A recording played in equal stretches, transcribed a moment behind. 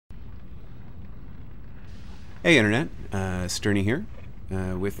Hey Internet, Sterny here.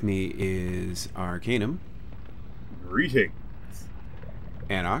 With me is Arcanum, Greeting.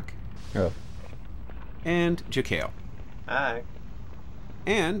 Anok, Oh, and Jakale. Hi.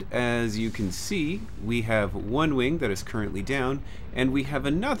 And as you can see, we have one wing that is currently down, and we have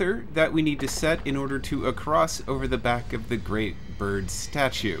another that we need to set in order to cross over the back of the great bird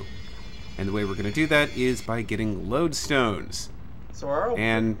statue. And the way we're going to do that is by getting lodestones. So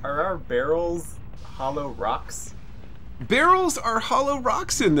are our barrels hollow rocks? Barrels are hollow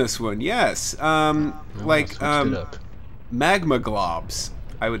rocks in this one, yes. Like switched it up. magma globs,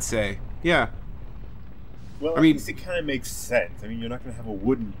 I would say. Yeah. Well, I mean- at least it kind of makes sense. I mean, you're not going to have a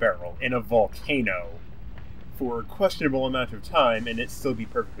wooden barrel in a volcano for a questionable amount of time and it still be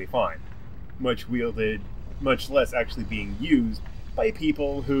perfectly fine. Much wielded, much less actually being used by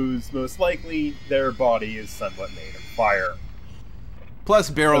people whose most likely their body is somewhat made of fire.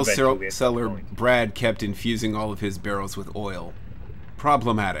 Plus, barrel Eventually, at some seller point. Brad kept infusing all of his barrels with oil.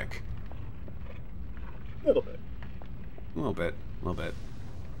 Problematic. A little bit. A little bit.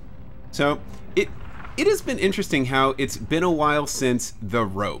 So, it has been interesting how it's been a while since the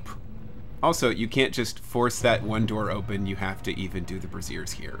rope. Also, you can't just force that one door open, you have to even do the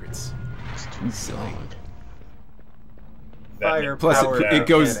braziers here. It's Too silly. solid. Fire Plus, powered it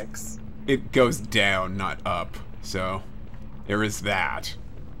goes- mechanics. It goes down, not up. So, there is that.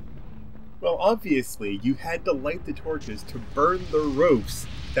 Well, obviously, you had to light the torches to burn the ropes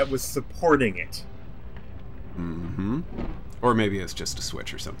that was supporting it. Mm-hmm. Or maybe it's just a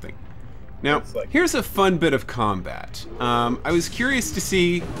switch or something. Now, Looks like- here's a fun bit of combat. I was curious to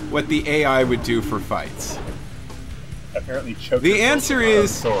see what the AI would do for fights. Apparently choked The herself answer with her own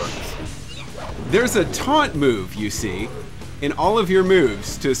is- swords. There's a taunt move, you see, in all of your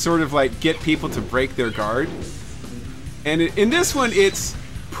moves to sort of like get people to break their guard. And in this one, it's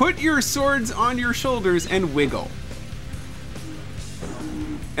put your swords on your shoulders and wiggle.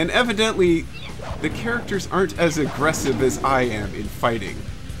 And evidently, the characters aren't as aggressive as I am in fighting,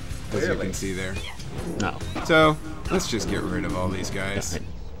 as you Clearly. can see there. No. So, let's just get rid of all these guys.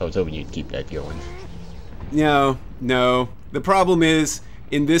 I was hoping you'd keep that going. No. The problem is,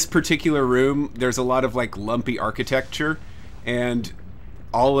 in this particular room, there's a lot of like lumpy architecture, and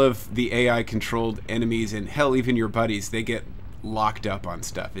all of the AI-controlled enemies, and hell, even your buddies, they get locked up on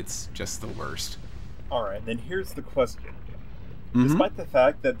stuff. It's just the worst. Alright, then here's the question. Mhm. Despite the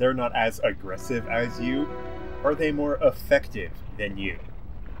fact that they're not as aggressive as you, are they more effective than you?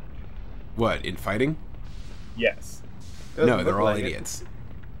 What, in fighting? Yes. Doesn't No, they're look all like it. idiots.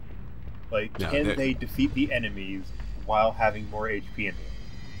 Like, No, can they're- they defeat the enemies while having more HP in them?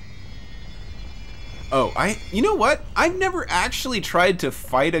 Oh, you know what? I've never actually tried to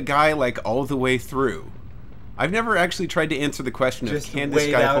fight a guy like all the way through. I've never actually tried to answer the question of Just can this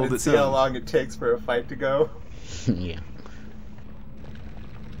wait guy out hold and its see how own? long it takes for a fight to go. Yeah.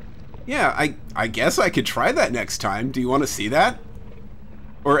 Yeah, I guess I could try that next time. Do you want to see that?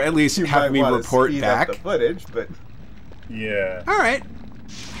 Or at least You have might me wanna report speed back? up the footage, but Yeah. Alright,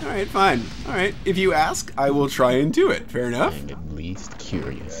 fine. Alright, if you ask, I will try and do it. Fair enough? I'm at least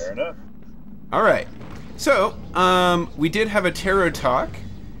curious. Fair enough. Alright. So, we did have a tarot talk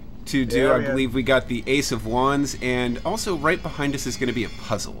to do. Yeah, I we had- believe we got the Ace of Wands, and also right behind us is going to be a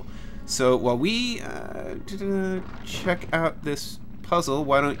puzzle. So while we check out this puzzle,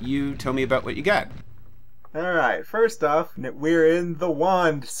 why don't you tell me about what you got? alright, first off, we're in the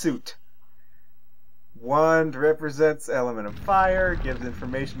wand suit. Wand represents element of fire, gives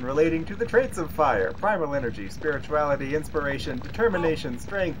information relating to the traits of fire, primal energy, spirituality, inspiration, determination,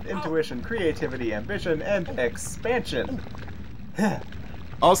 strength, intuition, creativity, ambition, and expansion.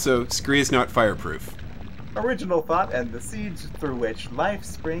 Also, Scree is not fireproof. Original thought and the seeds through which life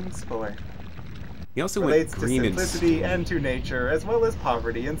springs forth. He also Relates went to green and simplicity steel. and to nature, as well as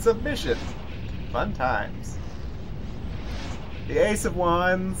poverty and submission. Fun times. The Ace of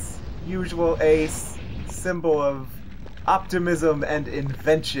Wands, usual ace, symbol of optimism and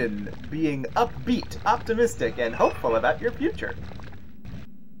invention, being upbeat, optimistic, and hopeful about your future.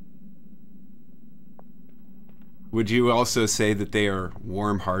 Would you also say that they are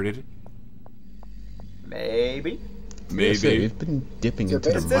warm-hearted? Maybe. Yes, we've been dipping into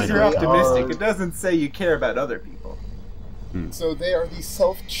the It says you're minor. optimistic. It doesn't say you care about other people. So they are the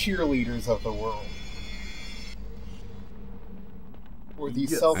self-cheerleaders of the world. Or the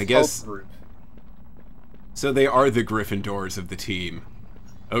Yes. self-help I guess- group. So they are the Gryffindors of the team.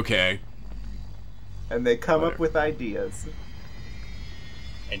 Okay. And they come up Whatever. with ideas.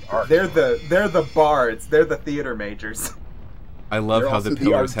 And art. They're the bards. They're the theater majors. I love They're how the also the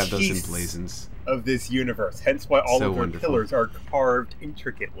pillars have those artistes. emblazons. of this universe. Hence why all So of their wonderful. pillars are carved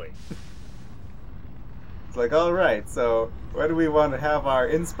intricately. It's like, all right, so what do we want to have our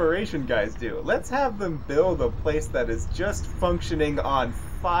inspiration guys do? Let's have them build a place that is just functioning on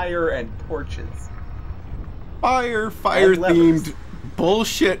fire and torches. Fire-themed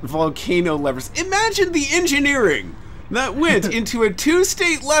bullshit volcano levers. Imagine the engineering that went into a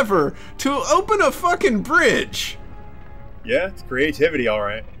 2-state lever to open a fucking bridge. Yeah, it's creativity, all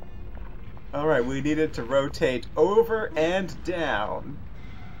right. All right, we need it to rotate over and down.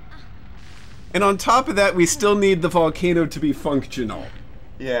 And on top of that, we still need the volcano to be functional.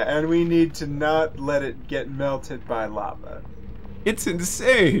 Yeah, and we need to not let it get melted by lava. It's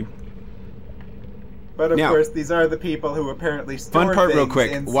insane. But of Now, course, these are the people who apparently store fun part things real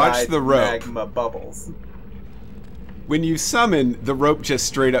quick. inside Watch the rope. magma bubbles. When you summon, the rope just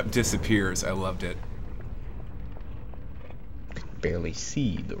straight up disappears. I loved it. Barely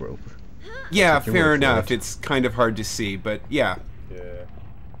see the rope. Yeah, Take your fair word for enough. it. It's kind of hard to see, but yeah. Yeah.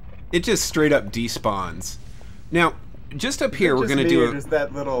 It just straight up despawns. Now, just up here, we're going to do a... Just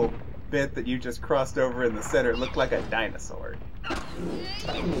that little bit that you just crossed over in the center looked like a dinosaur.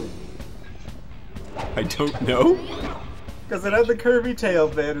 I don't know. Because it had the curvy tail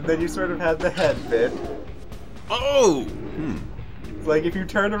bit, and then you sort of had the head bit. Oh! It's like if you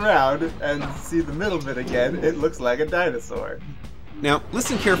turn around and see the middle bit again, it looks like a dinosaur. Now,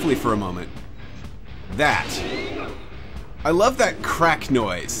 listen carefully for a moment. That. I love that crack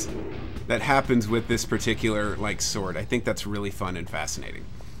noise that happens with this particular, like, sword. I think that's really fun and fascinating.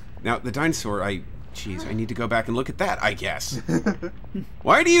 Now, the dinosaur, Jeez, I need to go back and look at that, I guess.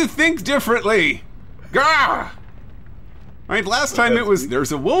 Why do you think differently? Gah! Right, last time it was,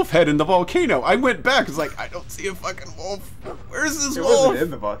 there's a wolf head in the volcano. I went back, it's like, I don't see a fucking wolf. Where's this It wolf? wasn't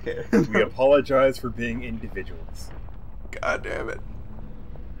in the volcano. We apologize for being individuals. God damn it.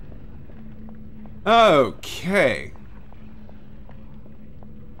 Okay.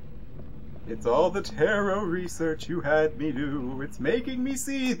 It's all the tarot research you had me do. It's making me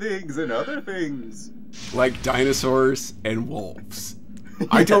see things and other things. Like dinosaurs and wolves.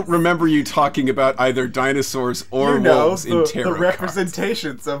 I don't remember you talking about either dinosaurs or wolves in tarot the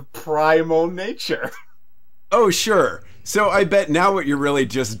representations of primal nature. Oh, sure. So I bet now what you're really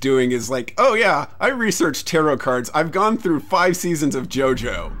just doing is like, oh yeah, I researched tarot cards. I've gone through 5 seasons of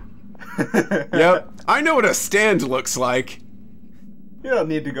JoJo. Yep, I know what a stand looks like. You don't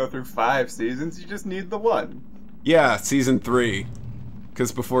need to go through 5 seasons, you just need the one. Yeah, season 3.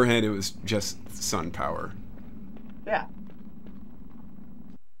 Because beforehand it was just sun power. Yeah.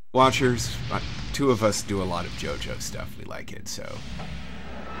 Watchers, 2 of us do a lot of JoJo stuff. We like it, so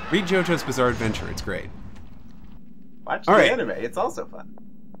read JoJo's Bizarre Adventure. It's great. Watch All the right. anime. It's also fun.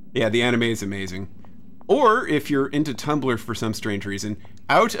 Yeah, the anime is amazing. Or, if you're into Tumblr for some strange reason,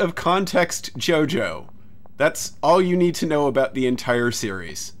 Out of Context JoJo. That's all you need to know about the entire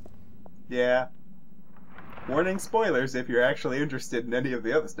series. Yeah. Warning spoilers if you're actually interested in any of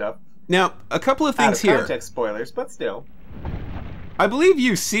the other stuff. Now, a couple of Out things of here. context spoilers, but still. I believe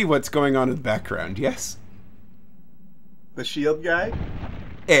you see what's going on in the background, yes? The shield guy?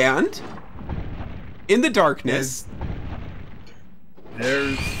 And, in the darkness...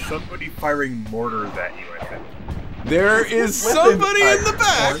 There's somebody firing mortars at you, I think. There is With somebody an in the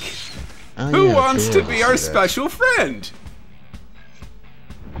back torch. who yeah, wants to barely be see our that. special friend.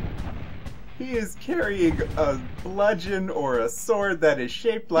 He is carrying a bludgeon or a sword that is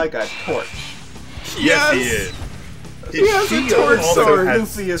shaped like a torch. Yes! He is. He has a shield torch also sword.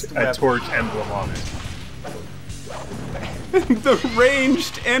 has Goofiest a weapon. torch emblem on it. The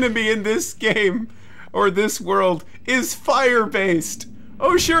ranged enemy in this game, or this world, is fire-based.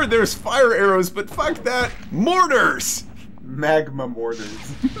 Oh sure, there's fire arrows, but fuck that. Mortars! Magma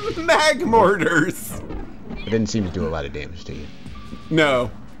mortars. Mag mortars! It didn't seem to do a lot of damage to you. No,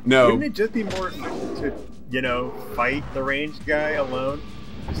 no. Wouldn't it just be more to, fight the ranged guy alone?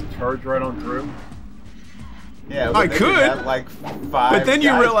 Just charge right on through? Yeah, I they could, have like 5 But then you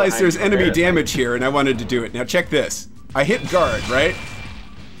guys realize behind there's you enemy apparently. damage here, and I wanted to do it. Now check this. I hit guard, right?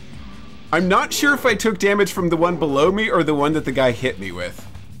 I'm not sure if I took damage from the one below me or the one that the guy hit me with.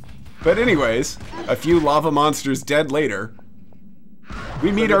 But anyways, a few lava monsters dead later,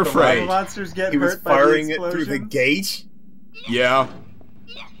 we meet Did our the fray. lava monsters get He was hurt by the firing it through the explosion? gate? Yeah.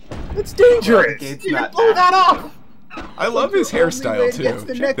 That's dangerous! The gate's You not can blow that active. off! I love his hairstyle Gets too.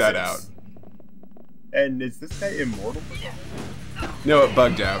 the Check that out. nexus. And is this guy immortal? No, it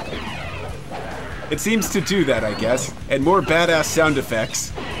bugged out. It seems to do that, I guess. And more badass sound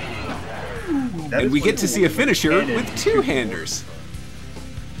effects. That And is we one get to see a cool finisher cannon. with 2-handers.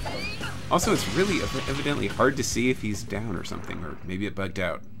 Also, it's really evidently hard to see if he's down or something, or maybe it bugged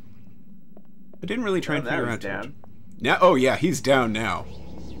out. I didn't really try and Oh, now figure he's out too much. down. Now, oh yeah, he's down now.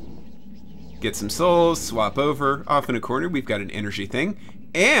 Get some souls, swap over. Off in a corner, we've got an energy thing.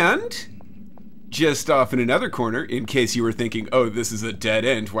 And just off in another corner, in case you were thinking, oh, this is a dead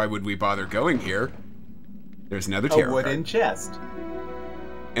end, why would we bother going here? There's another tarot A wooden card. chest.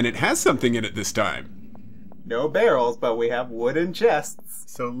 And it has something in it this time. No barrels, but we have wooden chests.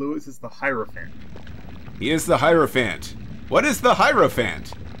 So Lewis is the Hierophant. He is the Hierophant. What is the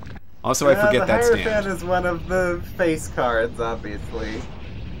Hierophant? Also, I forget that The Hierophant stand. is one of the face cards, obviously.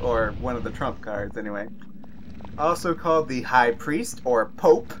 Or one of the trump cards, anyway. Also called the High Priest, or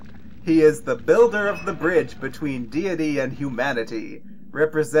Pope. He is the builder of the bridge between deity and humanity,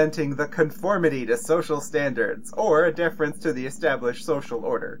 representing the conformity to social standards, or a deference to the established social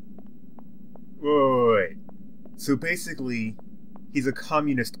order. Wait. So basically, he's a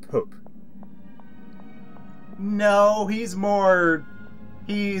communist pope. No, he's more...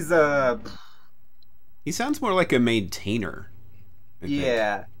 He's He sounds more like a maintainer. I think.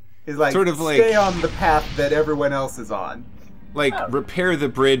 yeah. He's like, Sort of like- stay on the path that everyone else is on. Like, repair the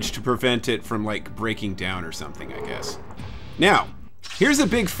bridge to prevent it from, like, breaking down or something, I guess. Now, here's a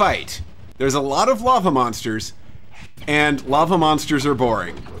big fight. There's a lot of lava monsters, and lava monsters are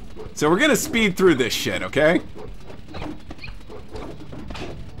boring. So we're gonna speed through this shit, okay?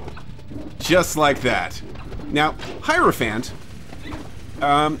 Just like that. Now, Hierophant,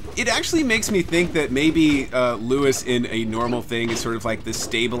 it actually makes me think that maybe Lewis in a normal thing is sort of like this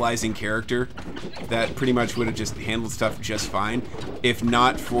stabilizing character that pretty much would have just handled stuff just fine, if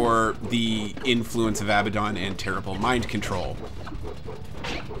not for the influence of Abaddon and terrible mind control.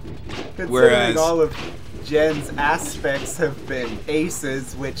 Considering Whereas- all of Jen's aspects have been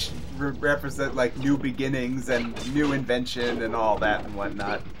aces, which represent like new beginnings and new invention and all that and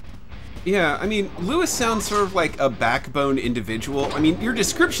whatnot. Yeah, I mean, Lewis sounds sort of like a backbone individual. I mean, your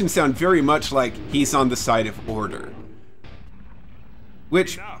descriptions sound very much like he's on the side of order.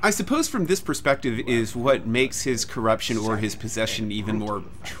 Which, I suppose from this perspective, is what makes his corruption or his possession even more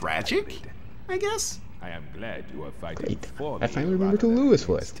tragic, I guess? I am glad you are fighting Great. for me. I finally remembered who Lewis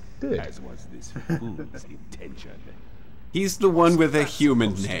was. Good. As was this fool's intention. He's the one with a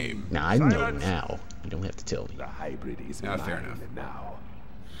human name. Now I know now. You don't have to tell me. The hybrid is Ah, mine fair enough. now.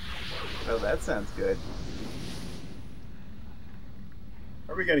 Oh, that sounds good.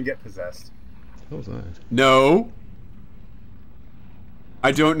 Are we gonna get possessed? What was that? No.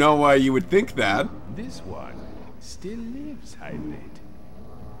 I don't know why you would think that. This one still lives, hybrid.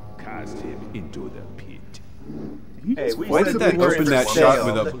 Cast him into the pit. Hey, we Why said did that we weren't open for that sale. shot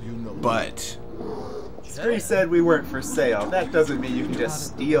with a butt? Scree said we weren't for sale. That doesn't mean you can just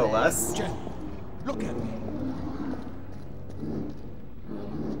steal us. Look at me.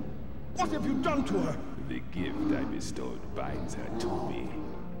 What have you done to her? The gift I bestowed binds her to me.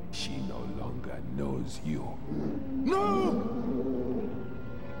 She no longer knows you. No!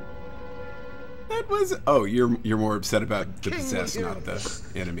 That was... Oh, you're more upset about the King will possessed, hear not of the this,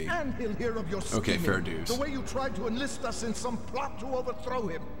 enemy. And he'll hear of your Okay, scheming, fair dues. The way you tried to enlist us in some plot to overthrow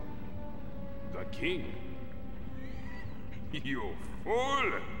him. The king? You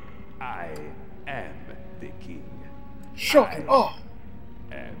fool! I am the king. Shut up!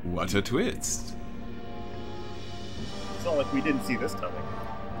 And What a twist. It's not like we didn't see this coming.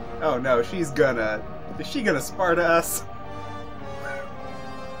 Oh no, is she gonna Sparta us?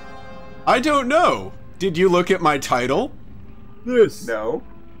 I don't know. Did you look at my title? This No.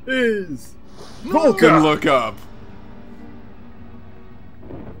 is Can Volca! look up.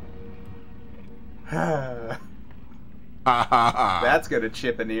 That's Ha ha ha. gonna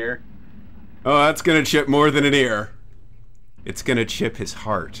chip an ear. Oh, that's gonna chip more than an ear. It's gonna chip his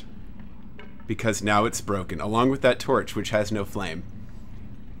heart. Because now it's broken, along with that torch, which has no flame.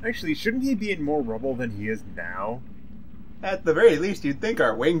 Actually, shouldn't he be in more rubble than he is now? At the very least, you'd think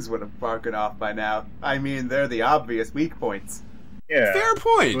our wings would have broken off by now. I mean, they're the obvious weak points. Yeah. Fair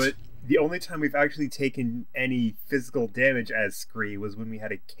point. But the only time we've actually taken any physical damage as Scree was when we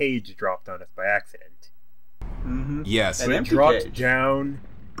had a cage dropped on us by accident. Mm-hmm. Yes. An But it empty dropped cage. down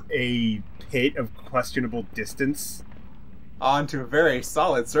a pit of questionable distance Onto a very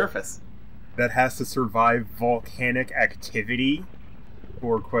solid surface. that has to survive volcanic activity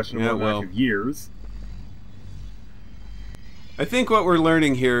for a questionable Yeah, well. amount of years. I think what we're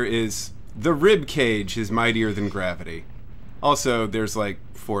learning here is the rib cage is mightier than gravity. Also, there's like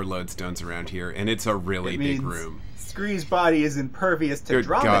 4 lodestones around here, and it's a really It big means room. Scree's body is impervious to Good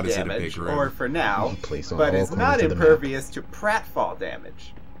drama God, is it a damage, big room. or for now, Place on but all is corners not of the map. impervious to pratfall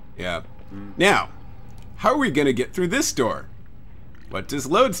damage. Yeah. Now, how are we gonna get through this door? What does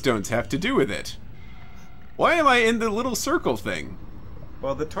lodestones have to do with it? Why am I in the little circle thing?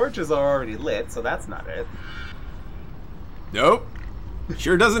 Well, the torches are already lit, so that's not it. Nope.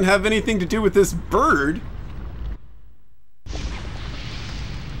 Sure doesn't have anything to do with this bird.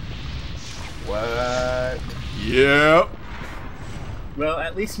 What? Yep. Well,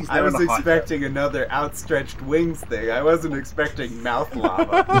 at least he's not I was in a hot expecting another outstretched wings thing. I wasn't expecting mouth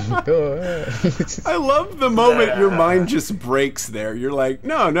lava. Go ahead. I love the moment your mind just breaks there. You're like,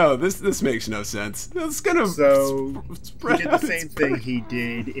 no, this makes no sense. It's gonna So he spread did the out same its thing bird. he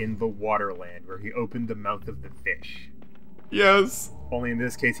did in the Waterland, where he opened the mouth of the fish. Yes. Only in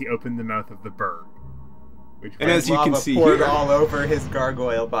this case, he opened the mouth of the bird. Which And as you can Lava see poured here, all over his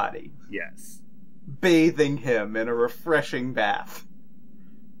gargoyle body, yes. bathing him in a refreshing bath.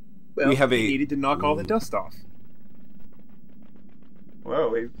 Well, We have he a- needed to knock all the dust off.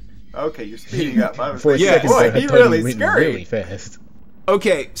 Whoa, okay, you're speeding up. I was For a thinking, Yeah. second, boy, there, I he thought you really went scurried. really fast.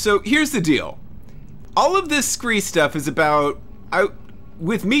 okay, so here's the deal. All of this scree stuff is about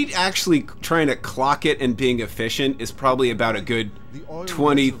with me actually trying to clock it and being efficient is probably about a good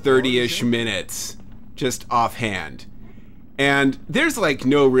 20, 30-ish minutes just offhand. And there's like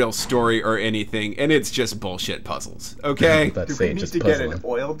no real story or anything, and it's just bullshit puzzles, okay? About to Do say we need just to get puzzling. an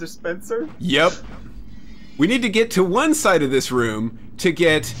oil dispenser? Yep. We need to get to one side of this room to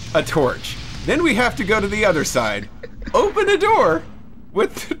get a torch. Then we have to go to the other side, open a door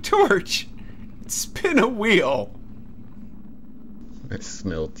with the torch, spin a wheel. I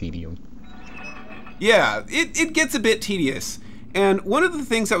smell tedium. Yeah, it gets a bit tedious. And one of the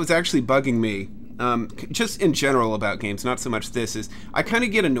things that was actually bugging me, just in general about games, not so much this, is I kind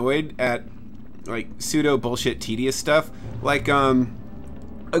of get annoyed at like pseudo bullshit tedious stuff. Like a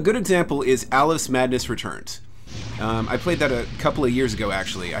good example is Alice Madness Returns. I played that a couple of years ago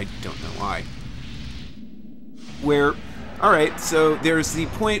actually. I don't know why. Where, alright, so there's the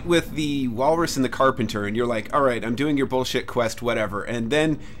point with the walrus and the carpenter, and you're like, alright, I'm doing your bullshit quest, whatever. And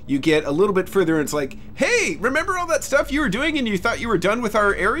then you get a little bit further, and it's like, hey, remember all that stuff you were doing and you thought you were done with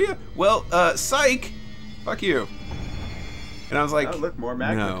our area? Well, psych. Fuck you. And I was like, Oh, look, more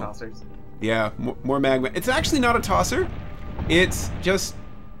magma no. tossers. Yeah, more magma. It's actually not a tosser. It's just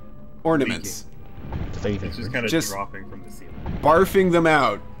ornaments. Favorite. It's just kind of Just- dropping from the ceiling. Barfing them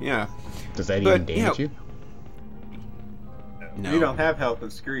out. Yeah. Does that but, even damage yeah. you? No. We don't have health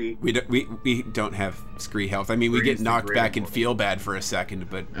and scree. We don't have scree health. I mean, we Scree get is the knocked great back and one. feel bad for a second,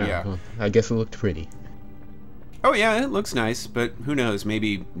 but yeah. Well, I guess it looked pretty. Oh yeah, it looks nice, but who knows?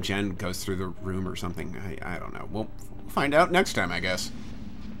 Maybe Jen goes through the room or something. I don't know. We'll find out next time, I guess.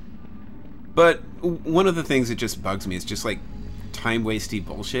 But one of the things that just bugs me is just like time-wasty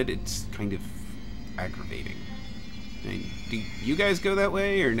bullshit. It's kind of aggravating. I mean, do you guys go that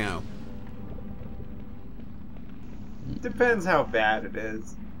way or no? Depends how bad it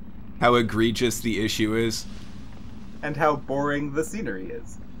is, How egregious the issue is. and how boring the scenery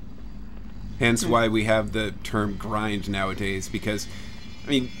is. Hence why we have the term grind nowadays, because, I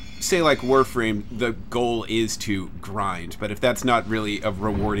mean, say like Warframe, the goal is to grind, but if that's not really a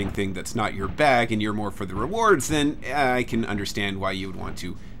rewarding thing, that's not your bag, and you're more for the rewards, then I can understand why you would want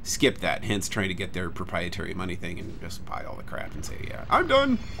to skip that, hence trying to get their proprietary money thing and just buy all the crap and say, yeah, I'm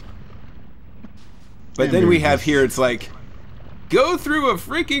done. But then we have here, it's like, go through a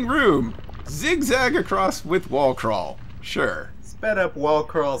freaking room, zigzag across with wall crawl. Sure. Sped up wall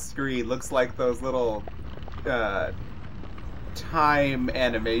crawl screen looks like those little time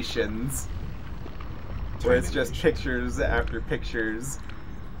animations where it's just pictures after pictures.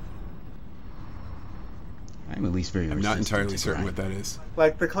 I'm at least very I'm not resistant entirely to certain what grind. that is.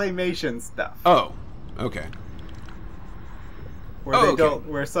 Like the claymation stuff. Oh, okay. Where Oh, they okay. don't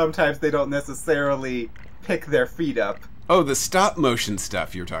where sometimes they don't necessarily pick their feet up. Oh, the stop motion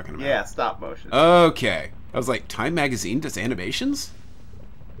stuff you're talking about. Yeah, stop motion. Okay. I was like, Time Magazine does animations?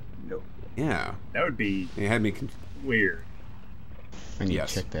 Nope. Yeah. That would be It had me weird. I need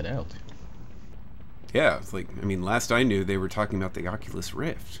Yes. to check that out. yeah, it's like, I mean, last I knew they were talking about the Oculus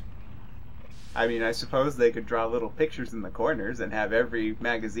Rift. I mean, I suppose they could draw little pictures in the corners and have every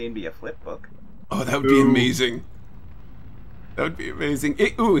magazine be a flip book. Oh, that would be Ooh. amazing. That would be amazing.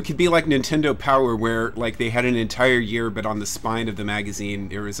 It could be like Nintendo Power, where like they had an entire year, but on the spine of the magazine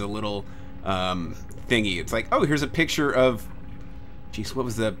there was a little thingy. It's like, oh, here's a picture of, geez, what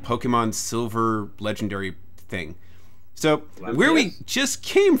was the Pokemon Silver Legendary thing? So where we just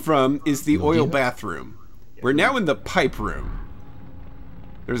came from is the oil bathroom. We're now in the pipe room.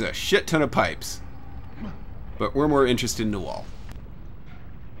 There's a shit ton of pipes, but we're more interested in the wall.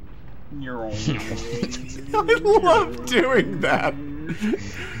 I love doing that.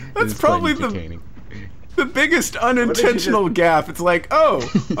 That's It's quite probably entertaining. the biggest unintentional gaffe. It's like, oh,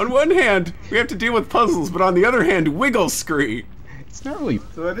 on one hand, we have to deal with puzzles, but on the other hand, wiggle scree. It's not really.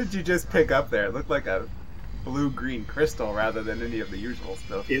 So what did you just pick up there? It looked like a blue-green crystal rather than any of the usual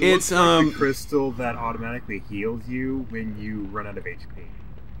stuff. It It's, looks like the crystal that automatically heals you when you run out of HP.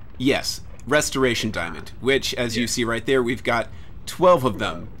 Yes, Restoration Diamond, which, as you see right there, we've got 12 of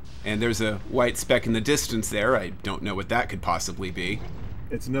them. And there's a white speck in the distance there. I don't know what that could possibly be.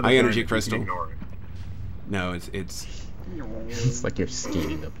 It's another High energy diamond, you can crystal. ignore it. No, it's It's like you're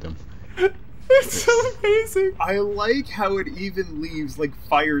skating up them. it's so amazing. I like how it even leaves like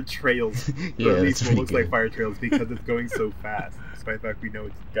fire trails. Yeah, or at least that's what looks pretty like good. fire trails because it's going so fast, despite the fact we know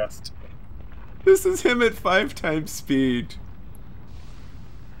it's dust. This is him at 5 times speed.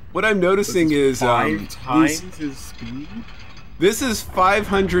 What I'm noticing is 5 times his speed? This is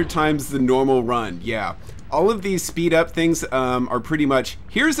 500 times the normal run. Yeah, all of these speed up things are pretty much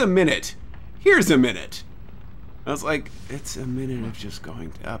here's a minute. Here's a minute. I was like, it's a minute of just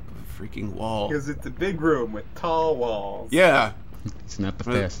going up a freaking wall. Because it's a big room with tall walls. Yeah. It's not the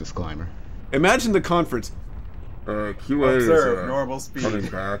fastest climber. Imagine the conference. QA Observe normal speed. coming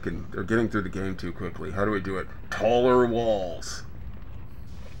back and they're getting through the game too quickly. How do we do it? Taller walls.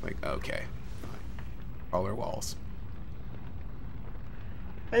 Like, okay. Fine. Taller walls.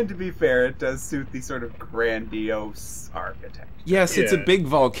 And to be fair, it does suit the sort of grandiose architecture. Yes, it's a Yeah. big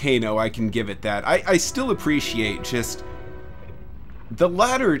volcano, I can give it that. I still appreciate just the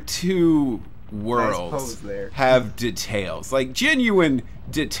latter two worlds pose there. have details, like genuine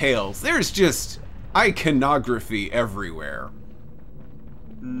details. There's just iconography everywhere.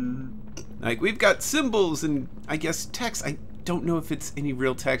 Like, we've got symbols and, I guess, text. I don't know if it's any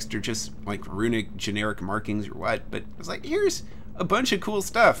real text or just, like, runic generic markings or what, but it's like, here's a bunch of cool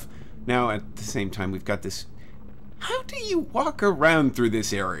stuff. Now, at the same time, we've got this... How do you walk around through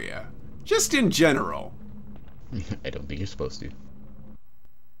this area? Just in general. I don't think you're supposed to.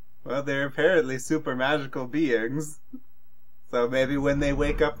 Well, they're apparently super magical beings. So maybe when they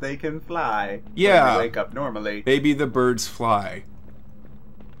wake up, they can fly. Yeah. When they wake up normally. Maybe the birds fly.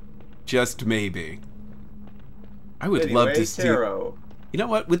 Just maybe. I would Anyway, love to see... Taro. You know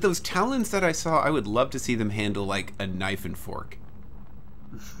what? With those talons that I saw, I would love to see them handle, like, a knife and fork.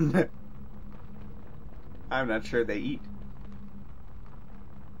 I'm not sure they eat.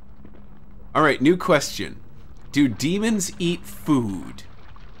 Alright, new question. Do demons eat food?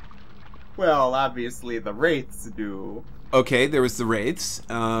 Well, obviously the wraiths do. Okay, there was the wraiths.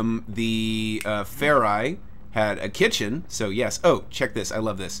 The Farai had a kitchen, so yes. Oh, check this. I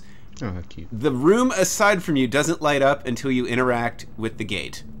love this. Oh, how cute. The room aside from you doesn't light up until you interact with the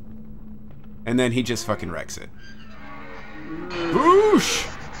gate. And then he just fucking wrecks it. Boosh!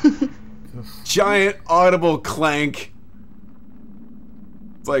 Giant audible clank.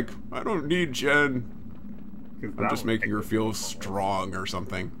 It's like, I don't need Jen. I'm just making her feel strong or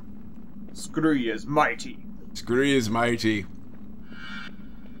something. Scree is mighty. Scree is mighty.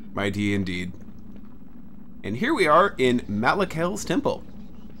 Mighty indeed. And here we are in Malakel's temple.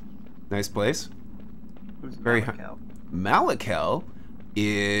 Nice place. Who's Very Malakel? Malakel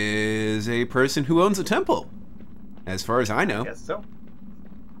is a person who owns a temple, as far as I know. Guess so.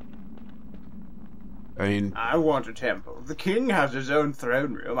 I mean, I want a temple. The king has his own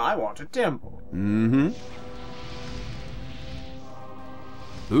throne room. I want a temple. mm-hmm.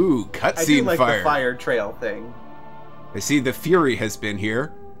 Ooh, I do cutscene like fire. the fire trail thing. I see the Fury has been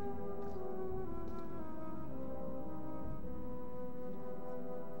here.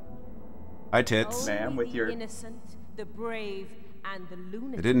 Hi, tits. Ma'am, with your- innocent, the brave, and the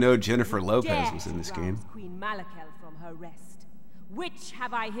lunatic. I didn't know Jennifer Lopez dare was in this to game. rouse Queen Malakel from her rest. Which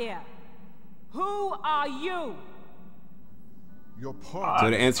have I here? Who are you? Your pardon.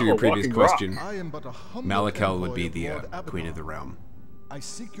 So to answer your I'm a previous walking rock. question, I am but a humble Malakel would envoy be of the Lord Abaddon. Queen of the Realm. I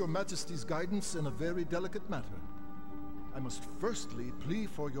seek your majesty's guidance in a very delicate matter. I must firstly plea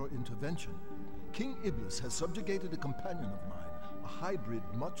for your intervention. King Iblis has subjugated a companion of mine, a hybrid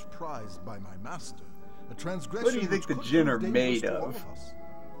much prized by my master. A transgression What do you think which the could gin prove are dangerous made to all of? us.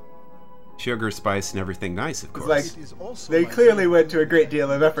 Sugar, spice, and everything nice, of It's course. like It is also they my clearly duty went to a great to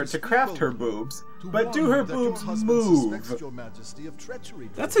deal of effort to speak craft her boldly, boobs, to but do warn her you that your boobs husband suspects move? your majesty of treachery.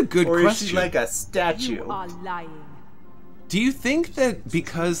 That's a good Or is question. she like a statue? You are lying. Do you think that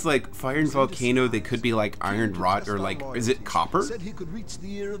because, like, fire and volcano, they could be, like, iron wrought, or, like, is it copper? Said he could reach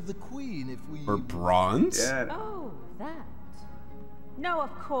the ear of the queen if we Or bronze? Yeah. Oh, that. No,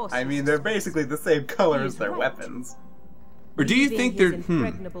 of course. I it mean, is they're true. basically the same color as He's their right. weapons. Or do you Leaving think his they're,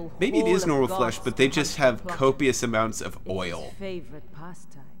 impregnable maybe it hall is of normal gods flesh, but to they just hunt have and pluck. copious amounts of It's oil. his favorite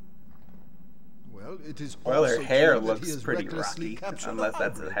pastime. Well, it is Well, her also hair true that he looks has pretty recklessly rocky, captured a unless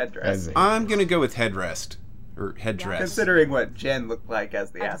that's a hybrid. headdress. As a- I'm gonna go with headrest. Or headdress. Considering what Jen looked like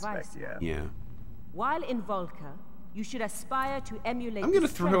as the Advice. aspect, yeah. Yeah. While in Volca, You should aspire to emulate. I'm gonna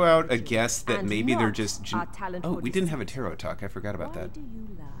the throw out a strength guess that and maybe they're not just. our talent Oh, for we didn't have a deceit. tarot talk. I forgot about Why that. do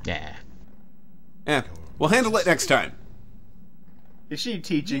you lie? Yeah. We'll handle it next time. Is she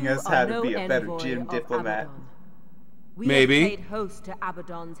teaching You us are how to no be a better envoy gym of diplomat? Abaddon. We Maybe. have played host to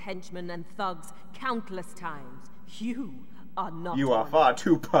Abaddon's henchmen and thugs countless times. You are not. You are one. far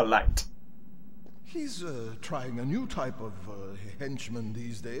too polite. He's trying a new type of henchman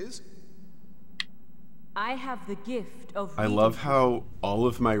these days. I have the gift of. I reading love you. how all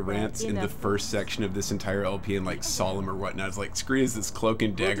of my rants in inner the first section of this entire LP and like solemn or whatnot is like screen is this cloak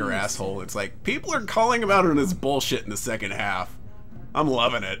and dagger you asshole. It's like people are calling him out on his bullshit in the second half. I'm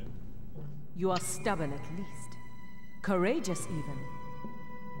loving it. You are stubborn at least. Courageous even.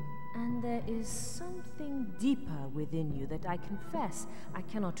 And there is something deeper within you that I confess I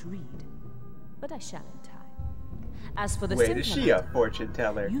cannot read. But I shall in time. As for the Wait, is simpler she a matter, fortune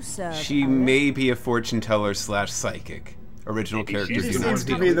teller? you serve She a may be a fortune teller / psychic. Original Maybe characters she's She do the not seems one to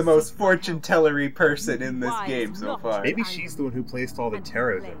speak. be the most fortune tellery person in this Wise game so not far. Maybe she's the one who placed all the And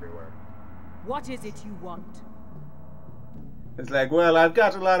tarots play. everywhere. What is it you want? It's like, well, I've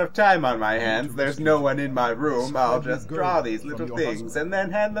got a lot of time on my hands. There's no one in my room. I'll just draw these little things and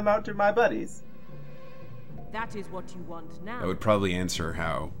then hand them out to my buddies. That is what you want now. That would probably answer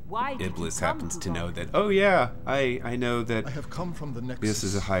how Why did you Iblis come happens to to know Rome? that. Oh yeah, I know that I have come from the Nexus. this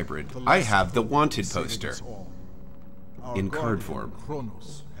is a hybrid. The I last have the hope wanted saving poster us all. Our in card guardian, form.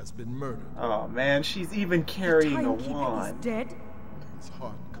 Kronos has been murdered. Oh man, she's even carrying a Timekeeper is wand. dead. His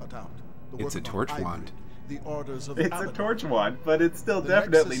heart cut out. The It's work a of torch hybrid, wand. The orders of It's a Abaddon. torch wand, but it's still The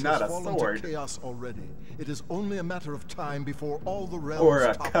definitely Nexus not a has fallen to sword. chaos already. It is only a matter of time before all the realms Or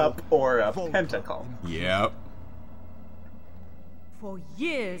a topple, cup or a Volta pentacle. Yep. For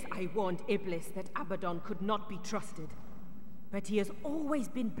years I warned Iblis that Abaddon could not be trusted. But he has always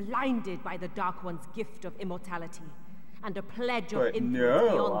been blinded by the Dark One's gift of immortality and a pledge of But influence no,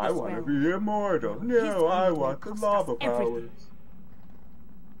 beyond I this want to realm. be immortal. His No, I evil want the cost us lava everything. powers.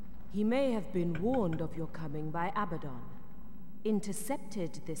 He may have been warned of your coming by Abaddon,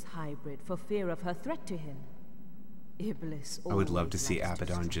 intercepted this hybrid for fear of her threat to him. Iblis I would love to always see likes to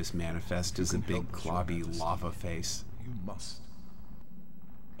Abaddon just manifest as a can big help us, Your globby Majesty. lava face. You must.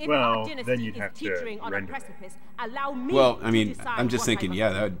 If Well, our then dynasty you'd is have to teetering on a render it. precipice, allow me Well, I to mean, decide I'm just what I thinking, must yeah,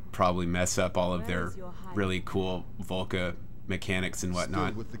 do. that would probably mess up all of their Where's your highness? really cool Volca mechanics and whatnot.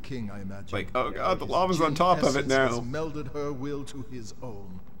 Still with the king, I imagine. Like, oh god, the His lava's on gin top of it essence has now. melded her will to his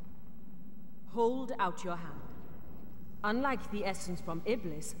own. Hold out your hand. Unlike the essence from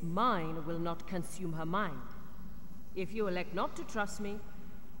Iblis, mine will not consume her mind. If you elect not to trust me,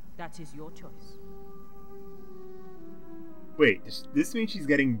 that is your choice. Wait, does this mean she's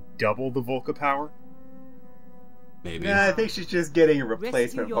getting double the Volca power? Maybe. Nah, I think she's just getting a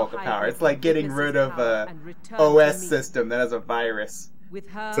replacement your Volca power. hybrid It's like from getting Iblis's rid of power a and return OS to me. system that has a virus. With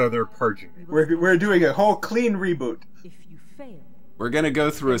her, So they're purging it. We're doing a whole clean reboot. if you fail, We're gonna go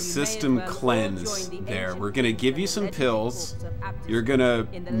through a then you may as system well all cleanse join the there. ancient We're gonna kings give and you the some legendary pills. corpse of Abdus You're gonna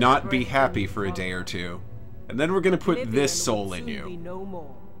in the not be labyrinth happy of for a day or Volta. two. And then we're gonna put Oblivion this will soul in soon be you. no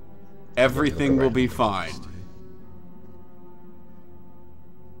more. Everything will be fine.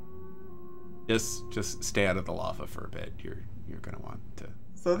 Just stay out of the lava for a bit. You're gonna want to.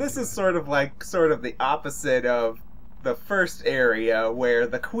 So this is sort of the opposite of the first area where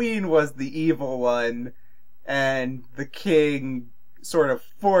the queen was the evil one and the king sort of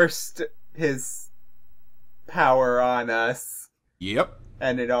forced his power on us Yep.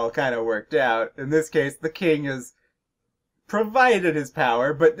 and it all kind of worked out. In this case, the king has provided his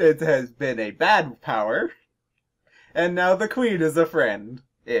power, but it has been a bad power. And now the queen is a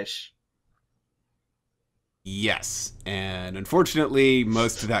friend-ish. Yes. And unfortunately,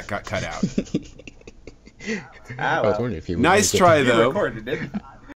 most of that got cut out. Ah, I was well. wondering if you would Nice make it- try You though. recorded it.